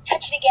don't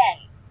touch it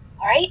again,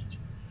 alright?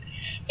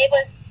 It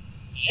was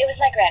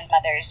my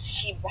grandmother's.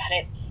 She brought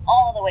it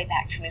all the way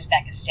back from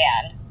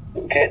Uzbekistan.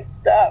 Good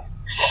stuff.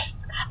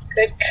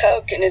 Good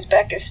coke in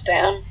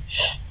Uzbekistan.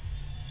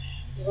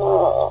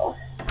 Oh.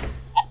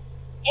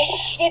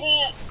 She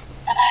didn't...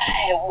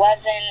 it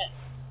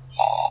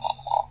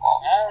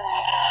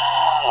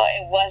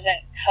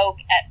wasn't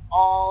coke at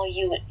all,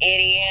 you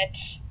idiot.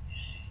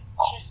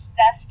 Just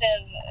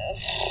festive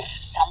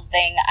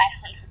something. I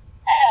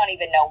don't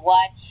even know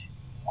what.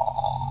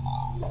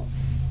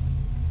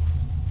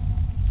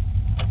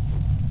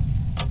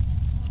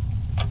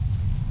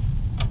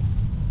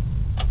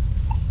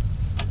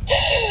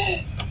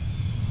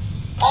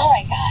 Oh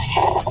my God.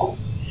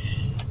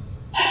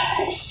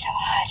 It's so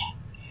hot.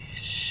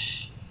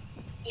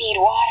 Need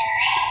water.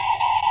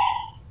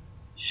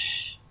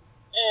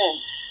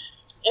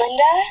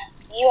 Linda,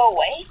 you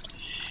awake?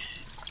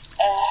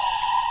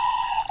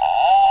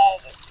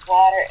 This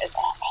water is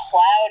all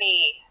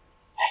cloudy.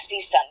 Must be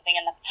something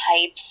in the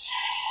pipes.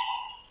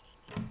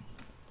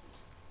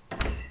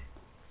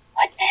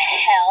 What the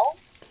hell?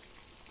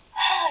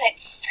 Oh, that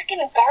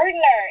frickin'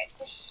 gardener.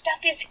 This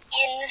stuff is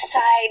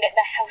inside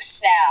the house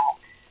now.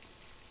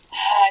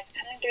 Oh, it's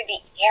coming through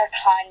the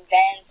aircon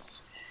vents.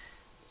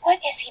 What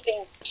has he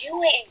been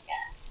doing?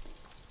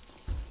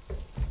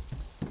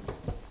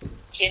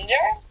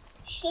 Ginger?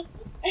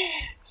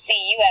 See,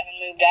 you haven't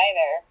moved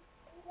either.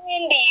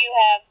 When do you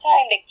have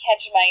time to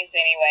catch mice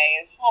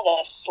anyways? All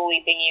the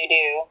sleeping you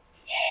do.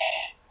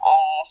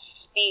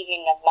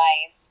 Speaking of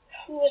mice,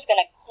 who's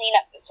gonna clean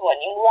up this one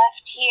you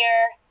left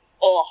here?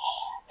 Ugh,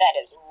 that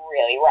is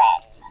really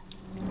rotten.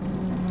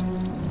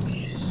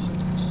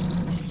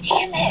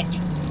 Damn it!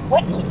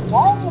 What is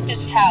wrong with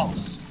this house?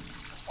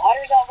 The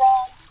water's all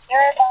wrong.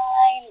 There are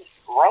vines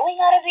growing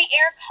out of the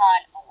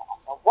aircon along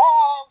the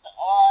walls.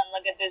 Oh, and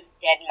look at this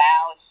dead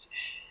mouse.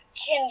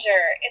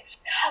 Ginger, it's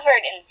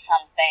covered in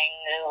something.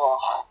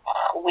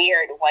 Ugh,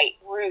 weird white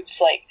roots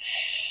like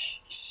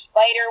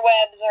spider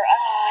webs or,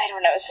 I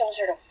don't know, some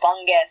sort of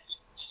fungus.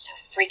 So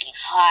freaking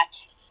hot.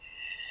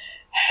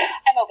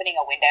 I'm opening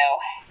a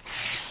window.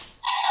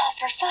 Oh,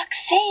 for fuck's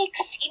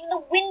sakes, even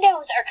the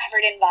windows are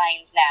covered in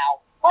vines now.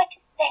 What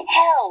the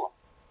hell?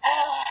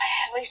 Oh,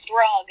 at least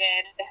we're all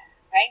good.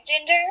 Right,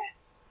 Ginger?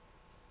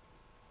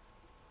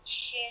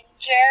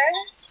 Ginger?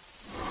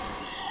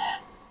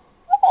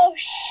 Oh,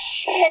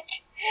 shit.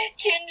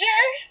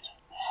 Ginger?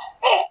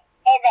 Oh,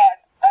 God.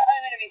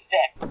 I'm gonna be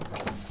sick.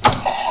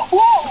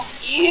 Whoa,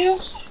 you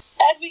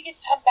said we could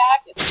come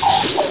back. Pick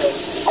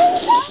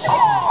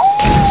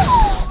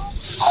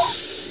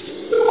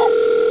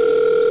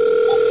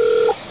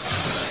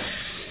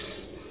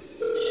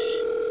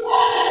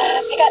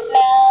up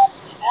now.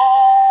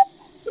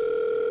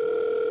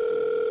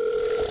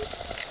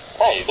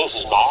 Hey, this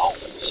is Mal.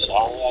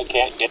 Sorry I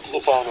can't get to the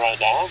phone right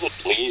now, but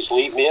please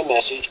leave me a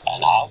message,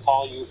 and I'll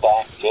call you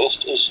back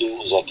just as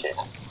soon as I can.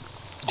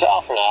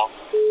 Ciao for now.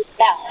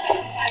 Now,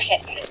 okay,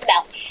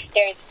 now,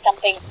 there's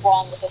something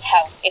wrong with this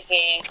house. If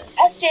it's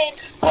infested,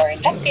 or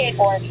infected,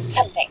 or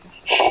something.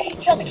 It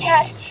killed the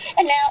cat,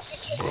 and now it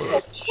just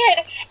killed the kid,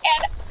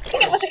 and I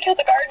think it must have killed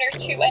the gardener.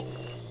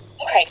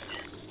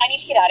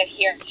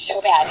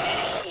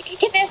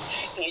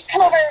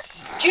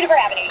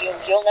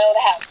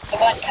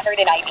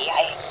 an IV.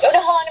 I don't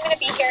know how long I'm going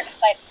to be here,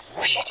 but...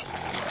 Oh, shit.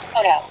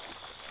 Oh, no.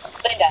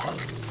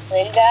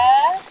 Linda?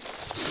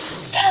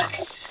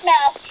 Fuck.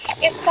 Mal,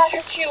 it's got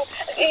her too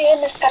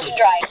in this cut and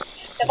dry.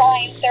 The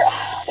vines, they're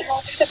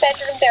all through the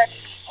bedroom. They're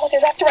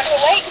wrapped around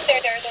her legs.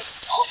 They're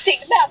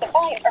pulsing. Mal, the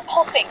vines are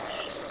pulsing.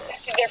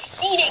 They're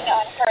feeding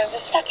on her.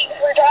 They're sucking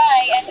her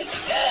dry. And,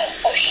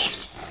 oh,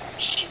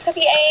 she's got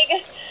the egg.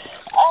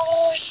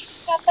 Oh,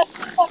 she's got the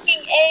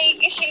fucking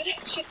egg.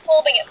 She's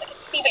holding it like a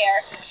sea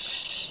bear.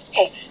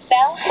 Okay,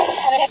 Mal,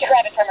 I'm going to have to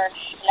grab it from her.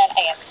 And then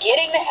I am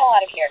getting the hell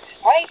out of here.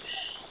 All right?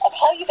 I'll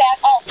call you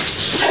back.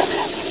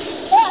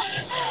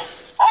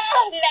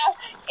 Now,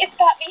 it's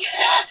got me.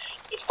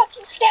 It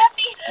fucking stabbed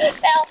me.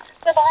 Now,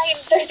 the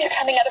vines, they're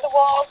coming out of the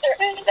walls.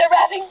 They're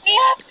wrapping me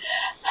up.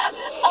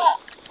 Oh,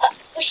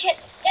 shit,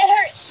 it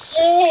hurts.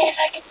 If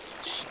I could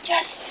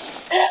just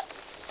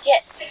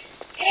get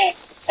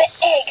the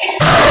egg.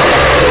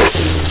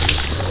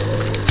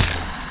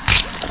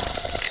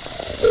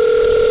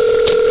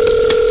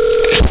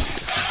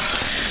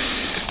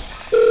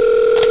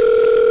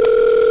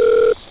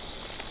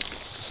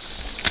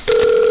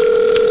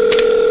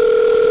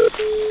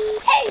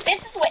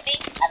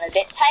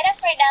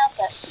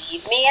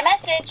 Leave me a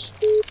message.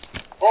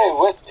 Hey,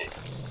 Whitney.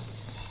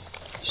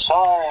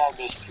 Sorry I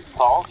missed your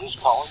call. Just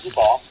calling you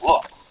back.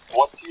 Look,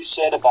 what you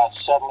said about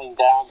settling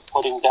down,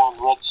 putting down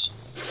roots,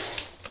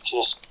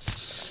 just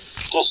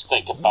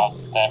think about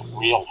that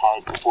real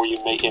hard before you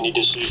make any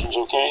decisions,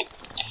 okay?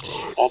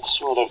 That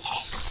sort of...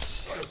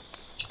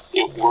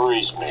 it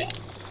worries me.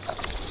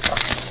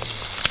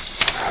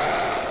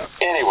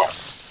 Anyway,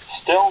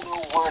 still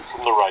no word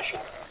from the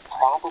Russian.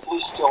 Probably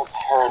still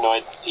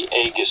paranoid that the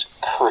egg is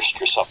cursed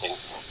or something.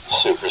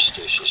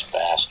 Superstitious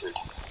bastard.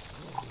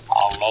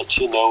 I'll let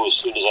you know as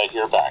soon as I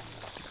hear back.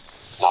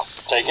 Now,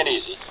 take it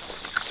easy.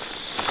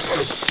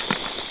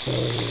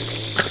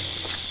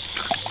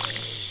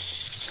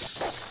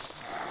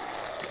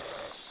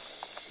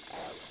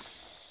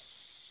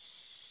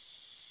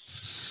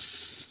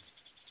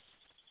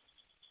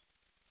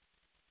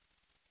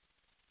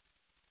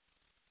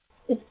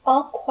 It's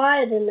all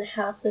quiet in the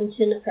house on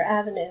Jennifer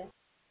Avenue.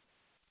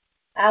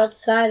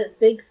 Outside, a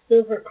big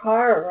silver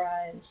car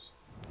arrives.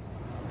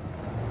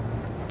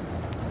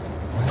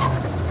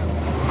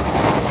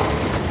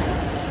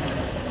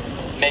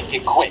 Make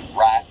it quick,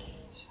 right?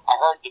 I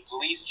heard the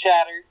police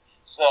chatter.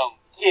 Some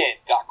kid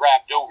got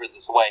grabbed over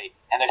this way,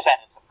 and they're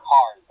sending some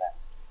cars out.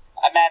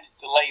 I managed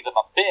to delay them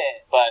a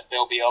bit, but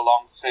they'll be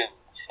along soon.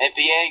 If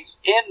the egg's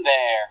in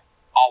there,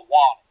 I'll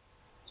want it.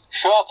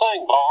 Sure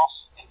thing,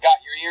 boss. Got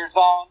your ears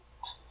on?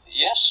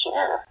 Yes,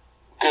 sir.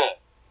 Good.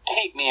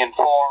 Keep me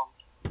informed.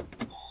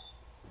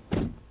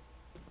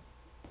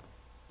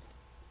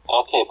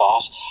 Okay,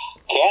 boss.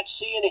 Can't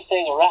see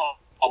anything around,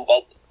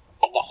 but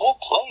the whole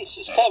place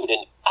is covered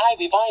in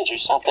ivy vines or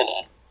something.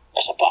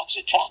 There's a box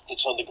of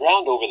chocolates on the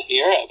ground over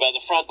here by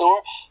the front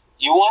door.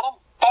 You want them?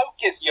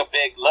 Focus, you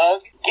big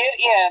lug. Get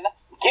in,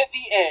 get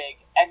the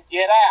egg, and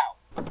get out.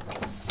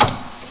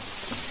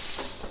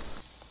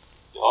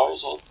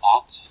 Doors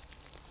unlocked.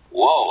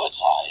 Whoa, it's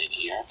hot in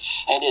here.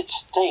 And it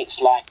stinks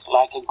like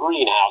a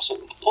greenhouse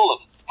full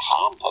of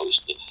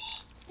compost.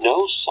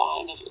 No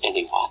sign of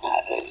anyone.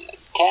 I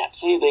can't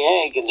see the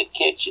egg in the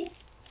kitchen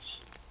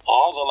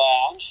or the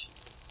lounge.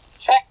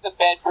 Check the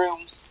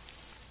bedrooms.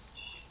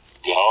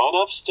 Going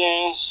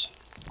upstairs.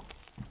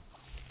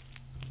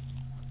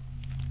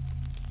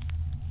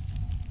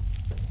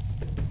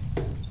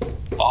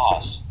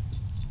 Boss,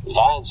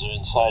 vines are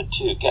inside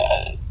too,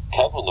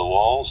 covering the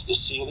walls, the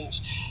ceilings,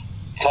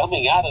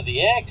 coming out of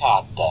the air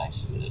contacts.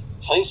 The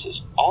place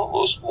is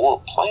almost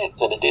more plant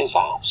than it is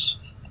house.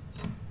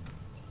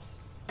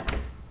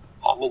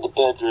 I'm in the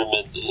bedroom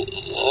and...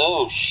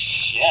 oh,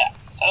 shit.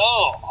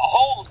 Oh,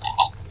 hold...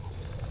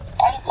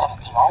 I'm gonna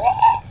throw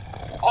up.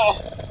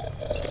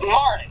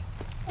 Marty,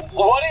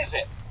 what is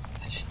it?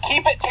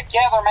 Keep it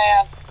together,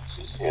 man.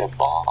 She's here,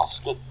 boss,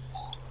 but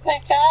they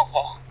got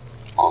her.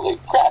 Holy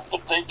crap,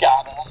 but they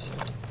got us.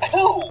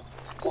 Who?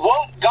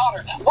 What got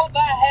her? What the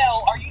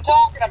hell are you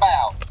talking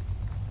about?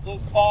 The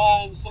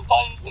vines,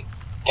 they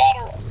got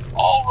her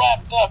all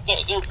wrapped up.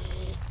 They're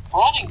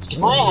running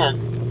through her,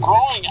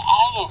 growing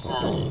out of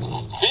her,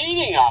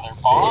 feeding on her,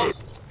 boss.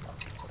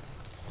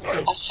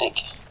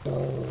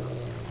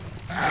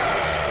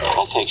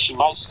 I think she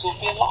might still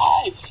be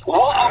alive.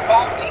 What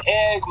about the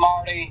egg,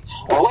 Marty?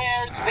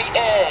 Where's the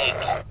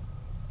egg?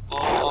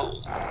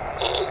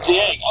 The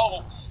egg.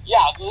 Oh,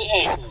 yeah, the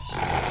egg.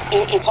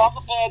 It's on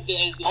the bed,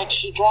 like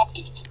she dropped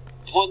it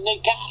when they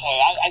got her.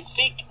 I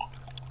think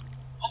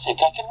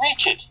I can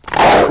reach it.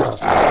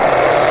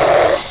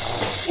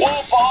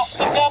 Well, boss,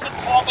 they're coming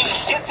for me.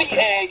 Get the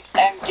egg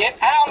and get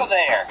out of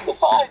there. The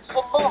vines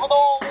are moving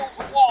all over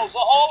the walls,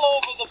 all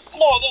over the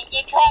floor.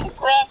 They're trying to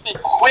grab me.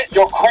 Quit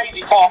your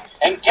crazy talk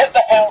and get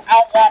the hell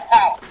out of that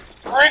house.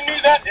 Bring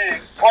me that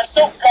egg, or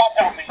so God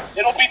help me,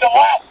 it'll be the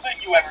last thing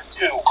you ever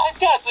do. I've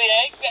got the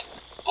egg,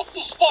 but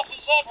the stuff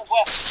is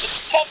everywhere. It's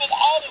coming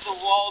out of the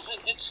walls.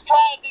 It's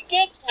trying to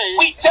get me.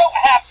 We don't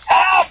have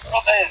time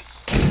for this.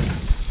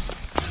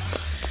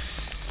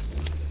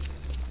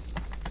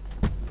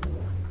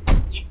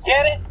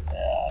 get it?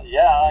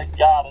 Yeah, I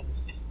got it.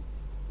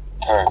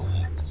 Perfect.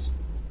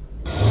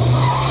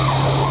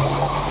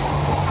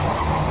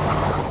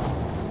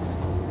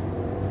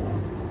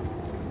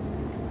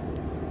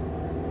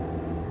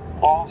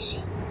 Boss,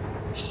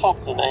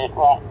 something ain't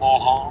right in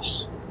that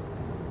house.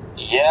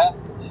 Yeah?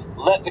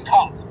 Let the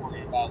cops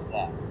worry about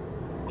that.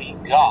 We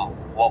got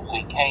what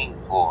we came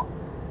for.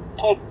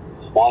 But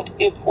what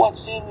if what's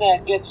in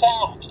there gets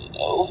out?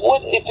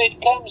 What if it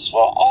comes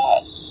for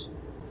us?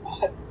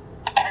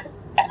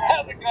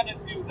 How they gonna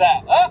do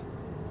that, huh?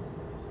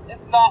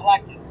 It's not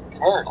like it's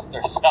cursed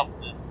or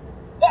something.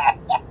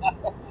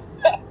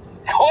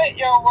 Quit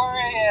your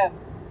worrying.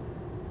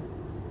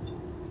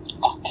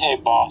 Okay,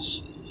 boss,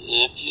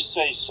 if you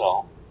say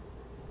so.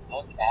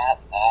 Look at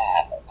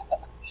that.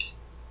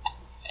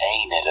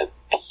 Ain't it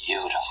a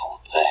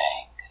beautiful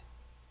thing?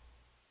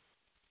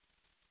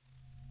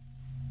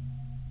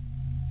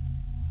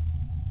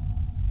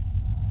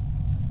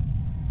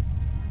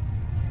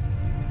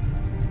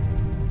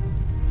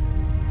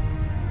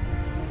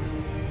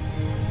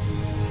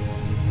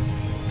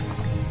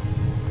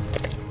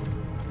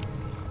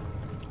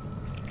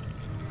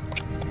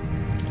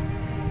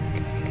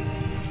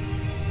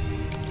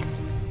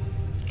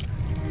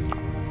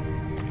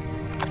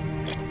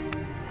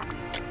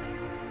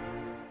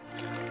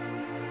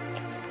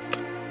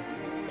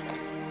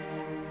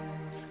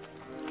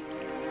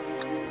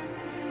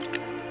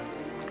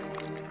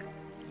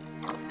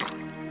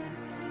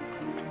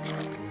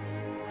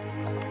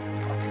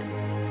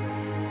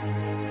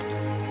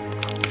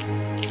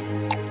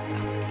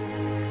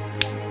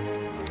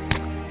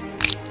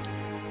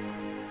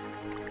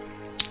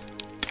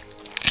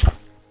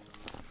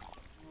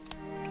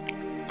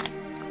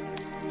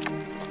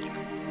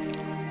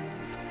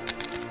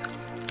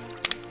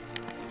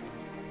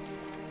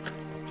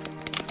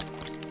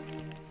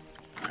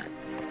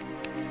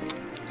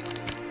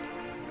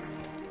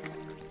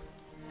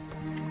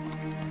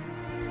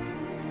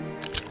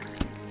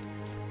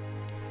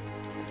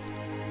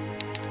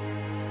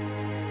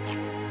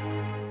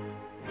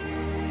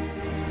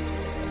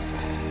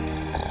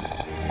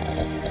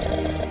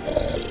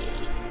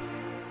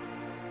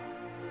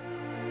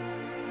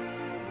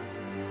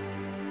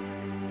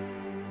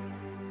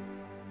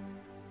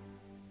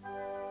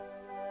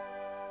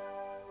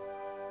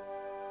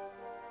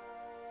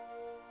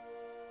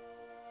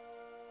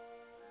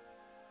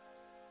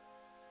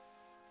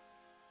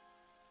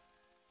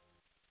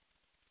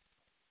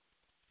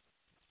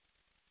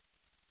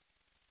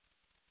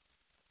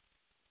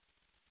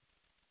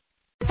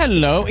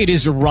 Hello, it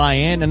is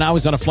Ryan, and I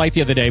was on a flight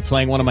the other day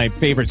playing one of my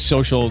favorite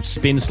social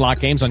spin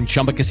slot games on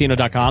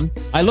ChumbaCasino.com.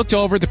 I looked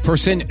over at the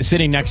person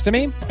sitting next to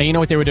me, and you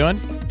know what they were doing?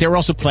 They were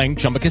also playing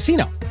Chumba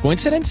Casino.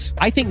 Coincidence?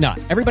 I think not.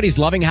 Everybody's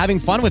loving having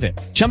fun with it.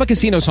 Chumba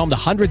Casino is home to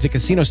hundreds of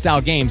casino-style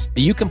games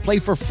that you can play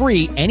for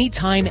free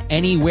anytime,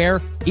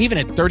 anywhere, even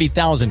at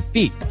 30,000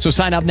 feet. So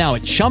sign up now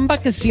at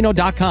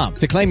ChumbaCasino.com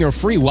to claim your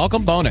free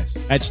welcome bonus.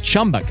 That's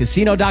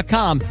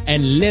ChumbaCasino.com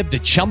and live the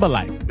Chumba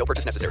life. No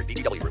purchase necessary.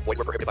 VGW. Void where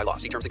prohibited by law.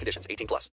 See terms and conditions. 18+.